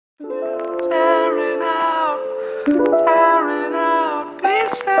tearing out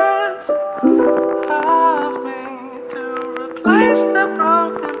pieces of me to replace the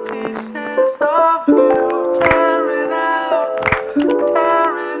broken pieces of you. Tearing out,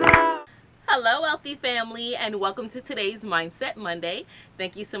 tearing out. Hello, wealthy family, and welcome to today's Mindset Monday.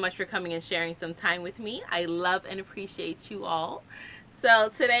 Thank you so much for coming and sharing some time with me. I love and appreciate you all. So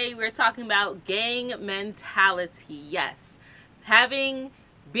today we're talking about gang mentality. Yes,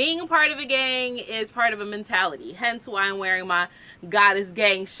 being a part of a gang is part of a mentality. Hence why I'm wearing my Goddess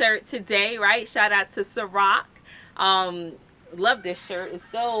Gang shirt today, right? Shout out to Ciroc. Love this shirt. It's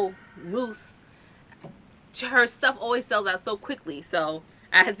so loose. Her stuff always sells out so quickly, so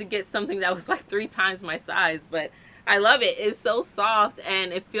I had to get something that was like 3 times my size, but I love it. It's so soft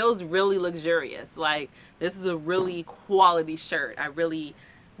and it feels really luxurious. Like, this is a really quality shirt. I really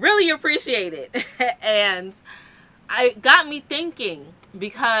appreciate it. And it got me thinking,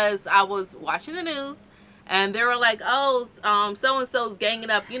 because I was watching the news and they were like, oh, so and so's ganging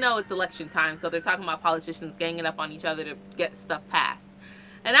up. You know, it's election time, so they're talking about politicians ganging up on each other to get stuff passed.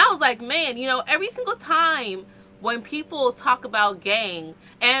 And I was like, man, you know, every single time when people talk about gang,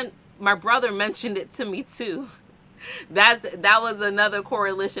 and my brother mentioned it to me too, that was another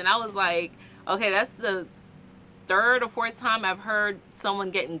correlation. I was like, okay, that's the 3rd or 4th time I've heard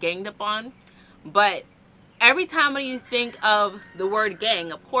someone getting ganged up on. But every time when you think of the word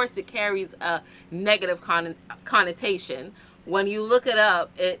gang, of course it carries a negative connotation. When you look it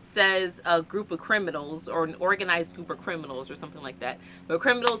up, it says a group of criminals or an organized group of criminals or something like that. But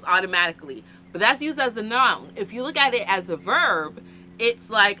criminals automatically. But that's used as a noun. If you look at it as a verb,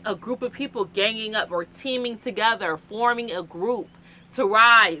 it's like a group of people ganging up or teaming together, forming a group to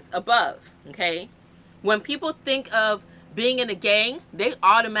rise above. Okay? When people think of being in a gang, they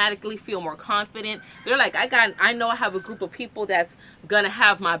automatically feel more confident. They're like, I know I have a group of people that's gonna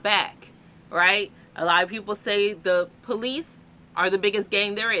have my back, right? A lot of people say the police are the biggest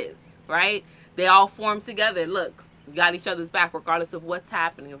gang there is, right? They all form together. Look, we got each other's back regardless of what's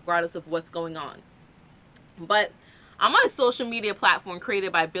happening, regardless of what's going on. But I'm on a social media platform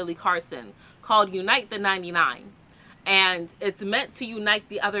created by Billy Carson called Unite the 99. And it's meant to unite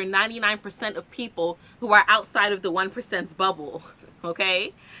the other 99% of people who are outside of the 1%'s bubble,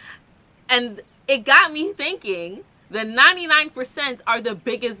 okay? And it got me thinking, the 99% are the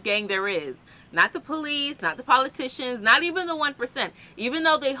biggest gang there is. Not the police, not the politicians, not even the 1%. Even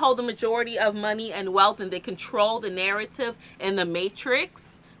though they hold the majority of money and wealth and they control the narrative in the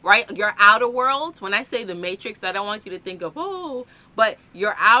matrix, right? Your outer world. When I say the matrix, I don't want you to think of, oh, but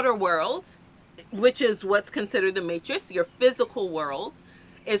your outer world, which is what's considered the matrix, your physical world,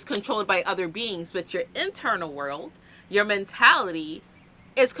 is controlled by other beings, but your internal world, your mentality,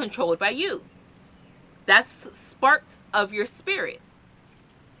 is controlled by you. That's sparks of your spirit.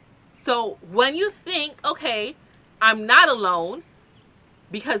 So when you think, okay, I'm not alone,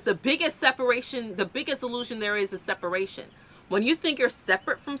 because the biggest separation, the biggest illusion there is separation. When you think you're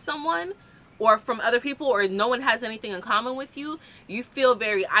separate from someone or from other people, or no one has anything in common with you, you feel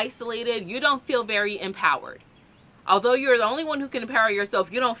very isolated. You don't feel very empowered. Although you're the only one who can empower yourself,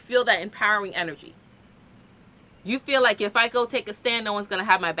 you don't feel that empowering energy. You feel like if I go take a stand, no one's going to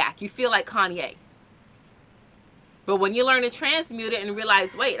have my back. You feel like Kanye. But when you learn to transmute it and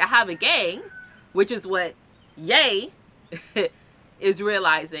realize, wait, I have a gang, which is what Ye is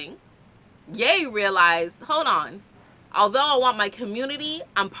realizing. Ye realized, hold on, although I want my community,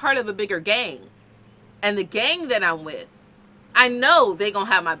 I'm part of a bigger gang. And the gang that I'm with, I know they're going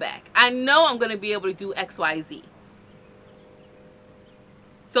to have my back. I know I'm going to be able to do X, Y, Z.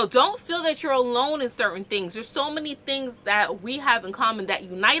 So don't feel that you're alone in certain things. There's so many things that we have in common that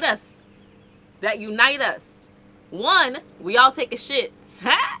unite us. That unite us. One, we all take a shit.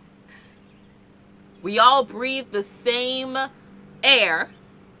 We all breathe the same air,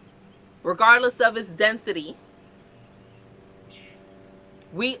 regardless of its density.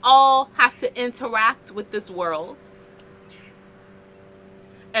 We all have to interact with this world.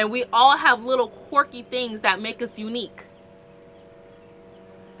 And we all have little quirky things that make us unique.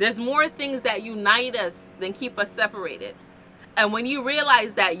 There's more things that unite us than keep us separated. And when you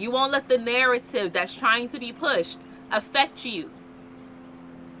realize that, you won't let the narrative that's trying to be pushed affect you.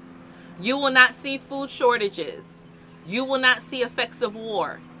 You will not see food shortages. You will not see effects of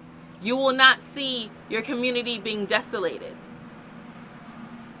war. You will not see your community being desolated.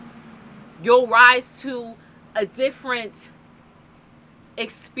 You'll rise to a different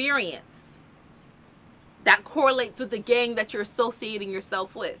experience that correlates with the gang that you're associating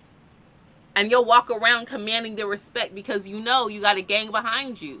yourself with. And you'll walk around commanding their respect because you know you got a gang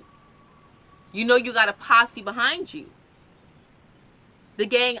behind you. You know you got a posse behind you. The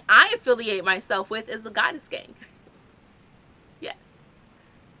gang I affiliate myself with is the Goddess Gang. Yes.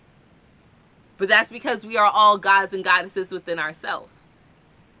 But that's because we are all gods and goddesses within ourselves.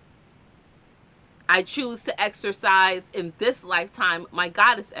 I choose to exercise in this lifetime my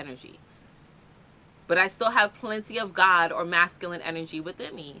goddess energy. But I still have plenty of God or masculine energy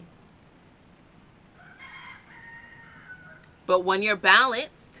within me. But when you're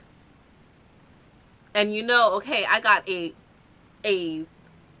balanced, and you know, okay, I got a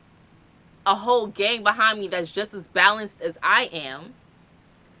whole gang behind me that's just as balanced as I am,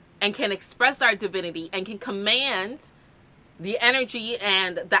 and can express our divinity and can command the energy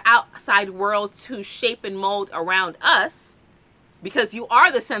and the outside world to shape and mold around us, because you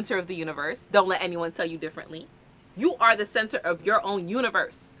are the center of the universe. Don't let anyone tell you differently. You are the center of your own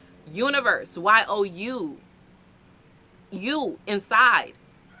universe. Universe, Y-O-U. You, inside.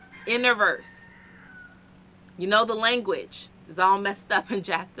 Innerverse. You know the language is all messed up and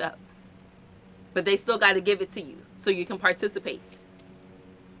jacked up. But they still got to give it to you so you can participate.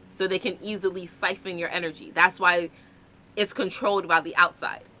 So they can easily siphon your energy. That's why it's controlled by the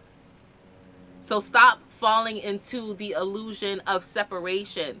outside. So stop falling into the illusion of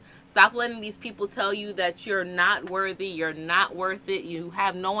separation. Stop letting these people tell you that you're not worthy, you're not worth it, you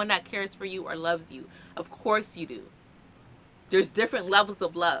have no one that cares for you or loves you. Of course you do. There's different levels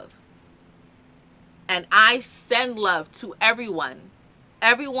of love. And I send love to everyone.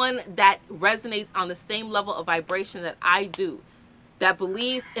 Everyone that resonates on the same level of vibration that I do. That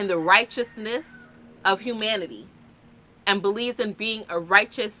believes in the righteousness of humanity. And believes in being a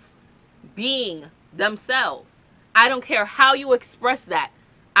righteous being themselves. I don't care how you express that.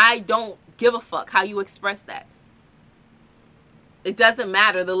 I don't give a fuck how you express that. It doesn't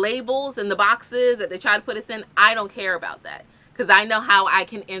matter. The labels and the boxes that they try to put us in, I don't care about that. Because I know how I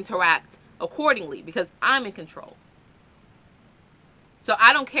can interact accordingly because I'm in control. So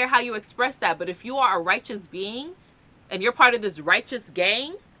I don't care how you express that. But if you are a righteous being and you're part of this righteous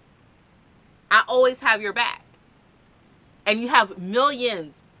gang, I always have your back. And you have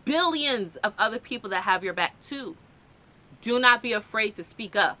millions, billions of other people that have your back too. Do not be afraid to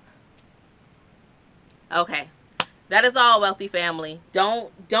speak up. Okay. That is all, wealthy family.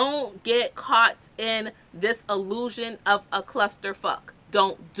 Don't get caught in this illusion of a clusterfuck.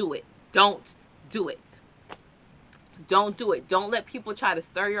 Don't do it. Don't do it. Don't do it. Don't let people try to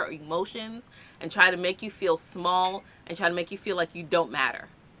stir your emotions and try to make you feel small and try to make you feel like you don't matter.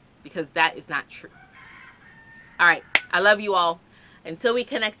 Because that is not true. All right. I love you all. Until we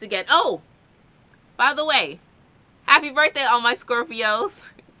connect again. Oh, by the way, happy birthday, all my Scorpios.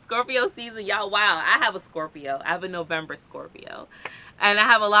 Scorpio season, y'all. Wow, I have a Scorpio. I have a November Scorpio. And I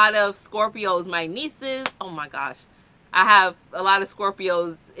have a lot of Scorpios, my nieces. Oh my gosh. I have a lot of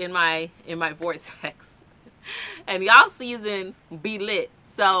Scorpios in my vortex. And y'all season be lit.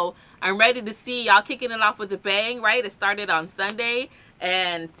 So I'm ready to see y'all kicking it off with a bang, right? It started on Sunday.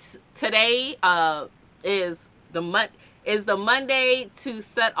 And today is the Monday to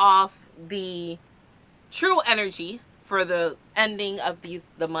set off the true energy for the ending of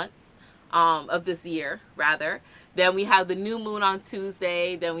the months of this year, rather. Then we have the new moon on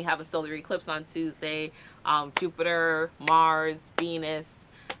Tuesday. Then we have a solar eclipse on Tuesday. Jupiter, Mars, Venus,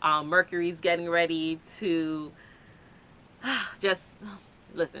 Mercury's getting ready to just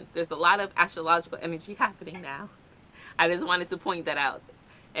listen. There's a lot of astrological energy happening now. I just wanted to point that out.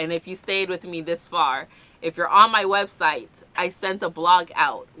 And if you stayed with me this far, if you're on my website, I sent a blog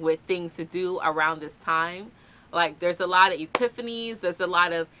out with things to do around this time. Like, there's a lot of epiphanies. There's a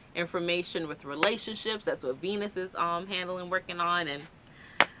lot of information with relationships. That's what Venus is handling, working on. And,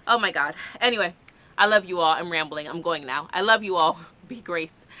 oh, my God. Anyway, I love you all. I'm rambling. I'm going now. I love you all. Be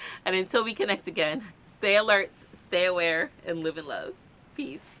great. And until we connect again, stay alert, stay aware, and live in love.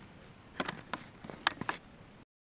 Peace.